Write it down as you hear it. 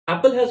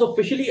Apple has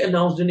officially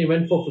announced an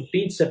event for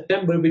 15th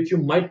September which you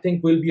might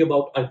think will be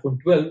about iPhone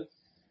 12.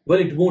 Well,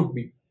 it won't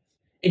be.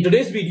 In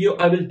today's video,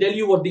 I will tell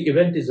you what the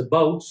event is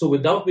about, so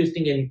without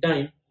wasting any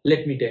time,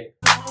 let me tell you.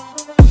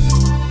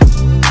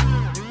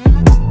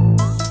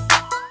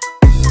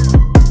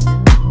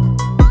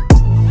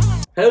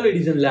 Hello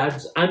ladies and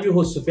lads, I'm your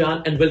host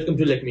Sufyan and welcome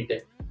to Let Me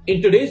Tech.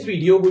 In today's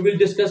video, we will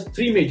discuss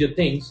three major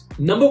things.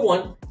 Number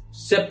 1,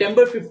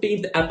 September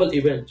 15th Apple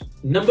event.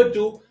 Number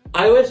 2,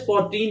 iOS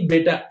 14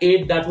 Beta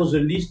 8 that was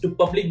released to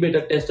public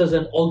beta testers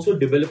and also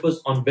developers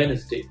on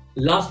Wednesday.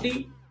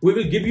 Lastly, we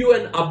will give you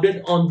an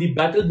update on the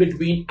battle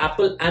between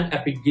Apple and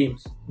Epic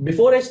Games.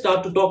 Before I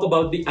start to talk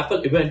about the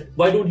Apple event,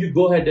 why don't you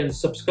go ahead and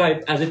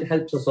subscribe as it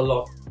helps us a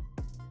lot.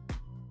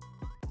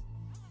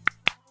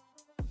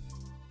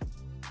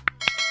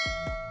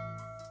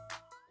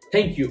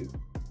 Thank you.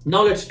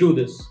 Now let's do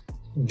this.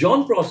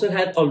 Jon Prosser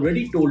had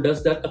already told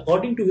us that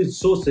according to his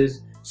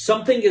sources,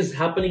 something is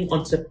happening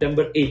on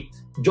September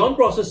 8th. Jon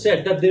Prosser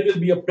said that there will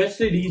be a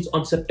press release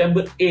on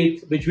September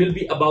 8th which will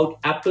be about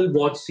Apple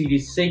Watch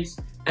Series 6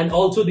 and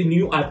also the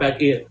new iPad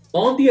Air.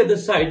 On the other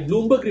side,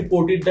 Bloomberg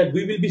reported that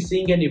we will be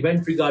seeing an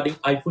event regarding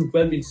iPhone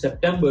 12 in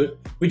September,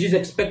 which is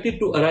expected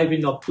to arrive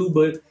in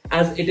October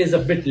as it is a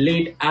bit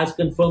late as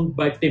confirmed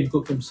by Tim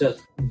Cook himself.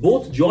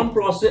 Both Jon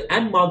Prosser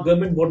and Mark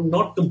Gurman were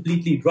not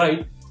completely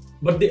right,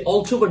 but they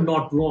also were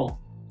not wrong.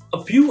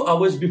 A few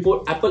hours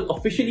before Apple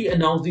officially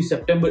announced the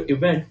September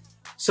event,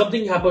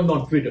 something happened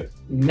on Twitter.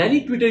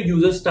 Many Twitter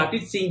users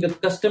started seeing a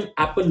custom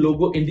Apple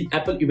logo in the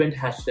Apple event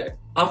hashtag.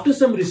 After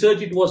some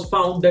research, it was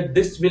found that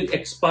this will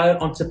expire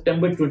on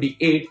September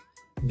 28th.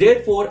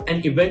 Therefore,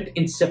 an event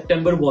in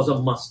September was a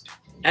must.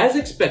 As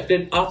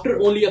expected, after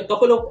only a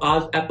couple of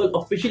hours, Apple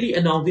officially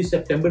announced the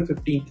September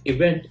 15th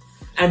event,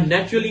 and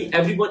naturally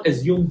everyone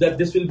assumed that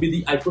this will be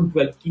the iPhone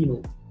 12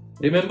 keynote.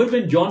 Remember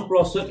when Jon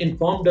Prosser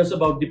informed us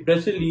about the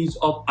press release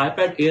of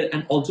iPad Air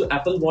and also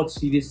Apple Watch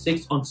Series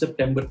 6 on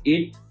September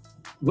 8th?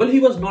 Well,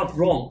 he was not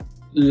wrong.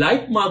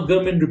 Like Mark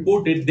Gurman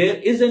reported, there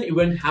is an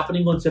event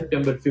happening on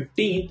September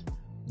 15th,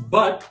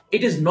 but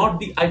it is not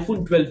the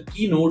iPhone 12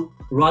 keynote.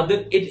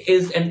 Rather, it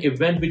is an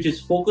event which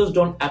is focused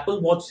on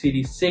Apple Watch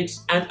Series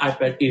 6 and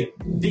iPad Air.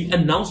 The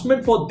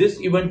announcement for this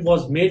event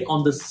was made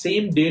on the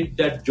same date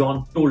that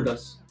Jon told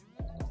us.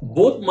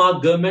 Both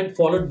Mark Gurman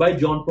followed by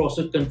Jon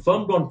Prosser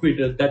confirmed on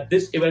Twitter that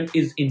this event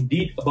is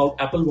indeed about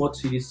Apple Watch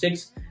Series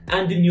 6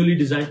 and the newly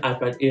designed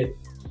iPad Air.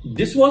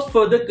 This was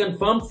further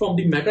confirmed from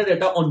the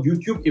metadata on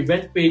YouTube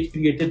event page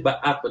created by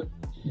Apple.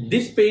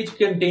 This page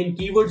contained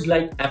keywords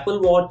like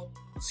Apple Watch,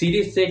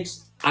 Series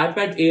 6,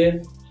 iPad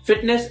Air,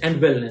 fitness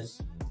and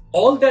wellness.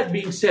 All that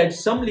being said,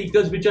 some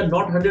leakers which are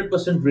not 100%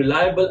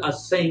 reliable are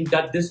saying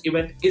that this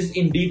event is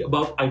indeed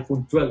about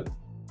iPhone 12.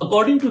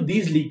 According to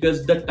these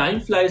leakers, the time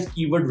flies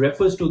keyword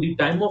refers to the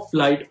time of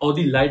flight or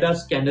the LiDAR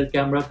scanner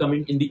camera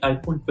coming in the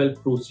iPhone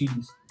 12 Pro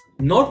series.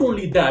 Not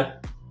only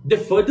that, they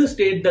further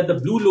state that the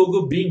blue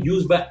logo being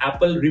used by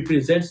Apple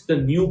represents the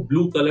new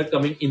blue color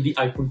coming in the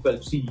iPhone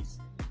 12 series.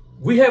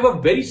 We have a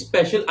very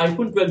special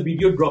iPhone 12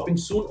 video dropping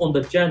soon on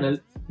the channel.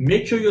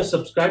 Make sure you're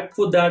subscribed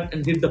for that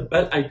and hit the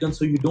bell icon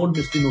so you don't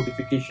miss the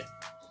notification.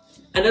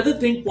 Another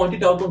thing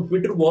pointed out on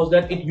Twitter was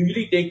that it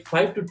usually takes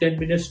 5 to 10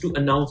 minutes to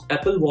announce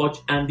Apple Watch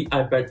and the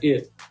iPad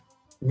Air.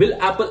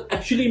 Will Apple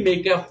actually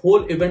make a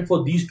whole event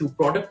for these two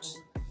products?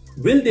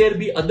 Will there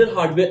be other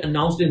hardware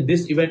announced in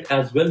this event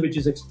as well, which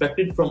is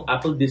expected from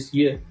Apple this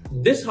year?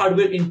 This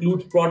hardware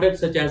includes products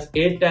such as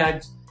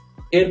AirTags,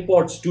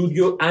 AirPods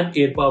Studio and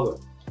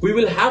AirPower. We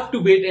will have to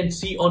wait and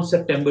see on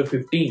September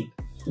 15th.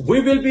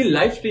 We will be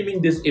live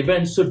streaming this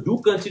event, so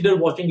do consider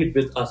watching it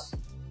with us.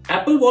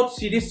 Apple Watch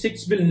Series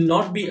 6 will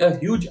not be a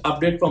huge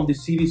update from the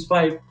Series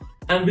 5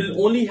 and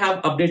will only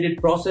have updated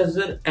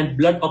processor and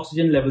blood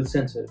oxygen level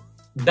sensor.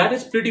 That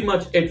is pretty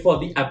much it for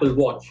the Apple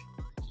Watch.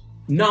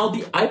 Now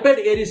the iPad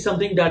Air is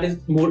something that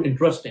is more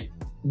interesting.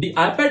 The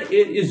iPad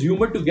Air is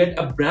rumored to get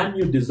a brand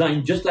new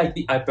design just like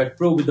the iPad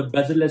Pro with a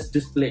bezel-less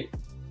display.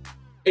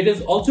 It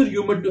is also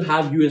rumored to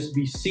have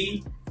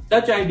USB-C,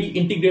 Touch ID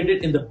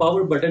integrated in the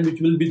power button, which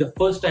will be the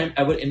first time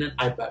ever in an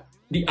iPad.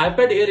 The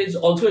iPad Air is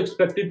also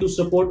expected to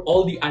support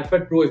all the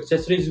iPad Pro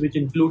accessories which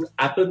include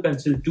Apple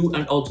Pencil 2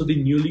 and also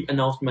the newly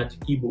announced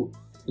Magic Keyboard.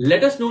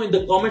 Let us know in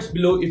the comments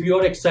below if you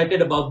are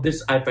excited about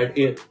this iPad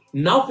Air.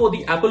 Now for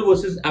the Apple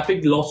vs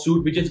Epic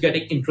lawsuit, which is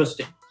getting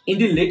interesting. In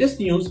the latest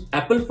news,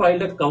 Apple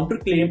filed a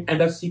counterclaim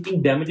and are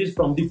seeking damages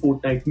from the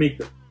Fortnite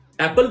maker.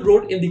 Apple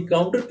wrote in the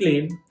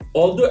counterclaim,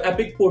 although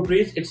Epic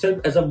portrays itself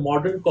as a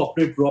modern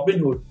corporate Robin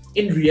Hood,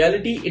 in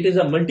reality it is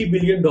a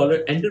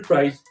multi-billion-dollar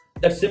enterprise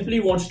that simply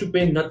wants to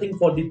pay nothing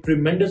for the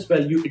tremendous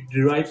value it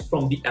derives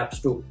from the App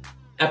Store.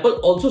 Apple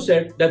also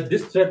said that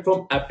this threat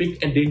from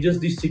Epic endangers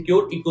the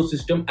secure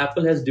ecosystem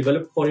Apple has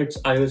developed for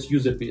its iOS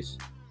user base.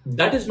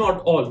 That is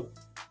not all.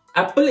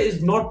 Apple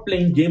is not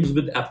playing games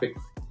with Epic.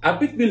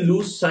 Epic will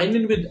lose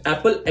sign-in with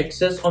Apple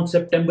Access on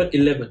September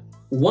 11.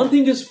 One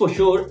thing is for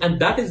sure, and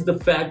that is the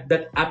fact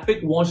that Epic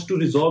wants to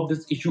resolve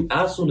this issue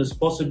as soon as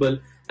possible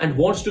and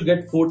wants to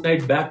get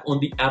Fortnite back on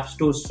the App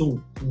Store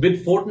soon.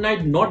 With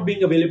Fortnite not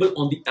being available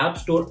on the App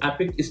Store,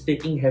 Epic is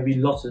taking heavy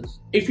losses.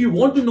 If you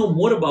want to know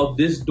more about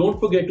this, don't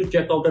forget to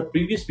check out our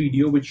previous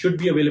video, which should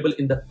be available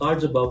in the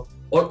cards above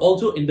or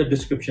also in the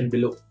description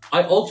below.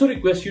 I also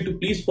request you to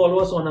please follow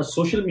us on our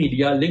social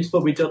media, links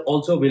for which are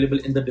also available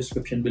in the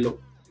description below.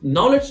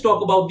 Now let's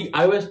talk about the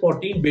iOS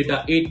 14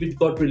 Beta 8, which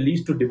got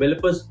released to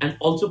developers and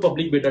also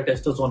public beta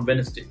testers on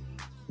Wednesday.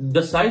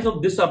 The size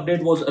of this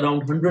update was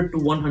around 100 to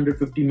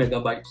 150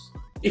 megabytes.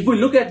 If we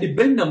look at the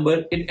build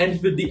number, it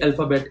ends with the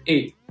alphabet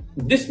A.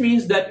 This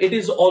means that it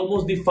is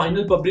almost the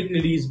final public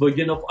release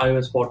version of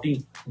iOS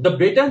 14. The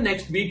beta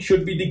next week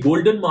should be the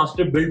golden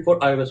master build for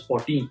iOS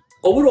 14.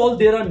 Overall,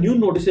 there are new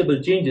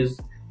noticeable changes.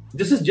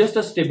 This is just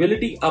a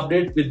stability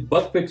update with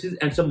bug fixes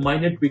and some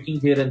minor tweaking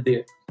here and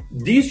there.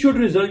 These should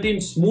result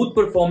in smooth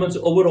performance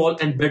overall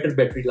and better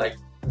battery life.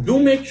 Do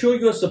make sure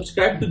you are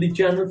subscribed to the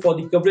channel for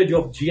the coverage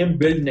of GM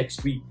build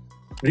next week.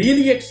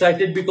 Really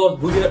excited because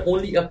we are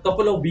only a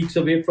couple of weeks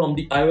away from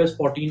the iOS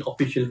 14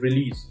 official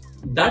release.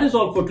 That is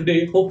all for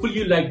today. Hopefully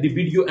you liked the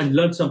video and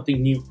learned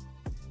something new.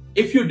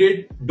 If you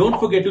did, don't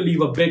forget to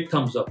leave a big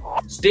thumbs up.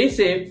 Stay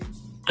safe.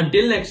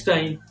 Until next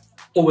time,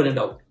 over and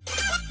out.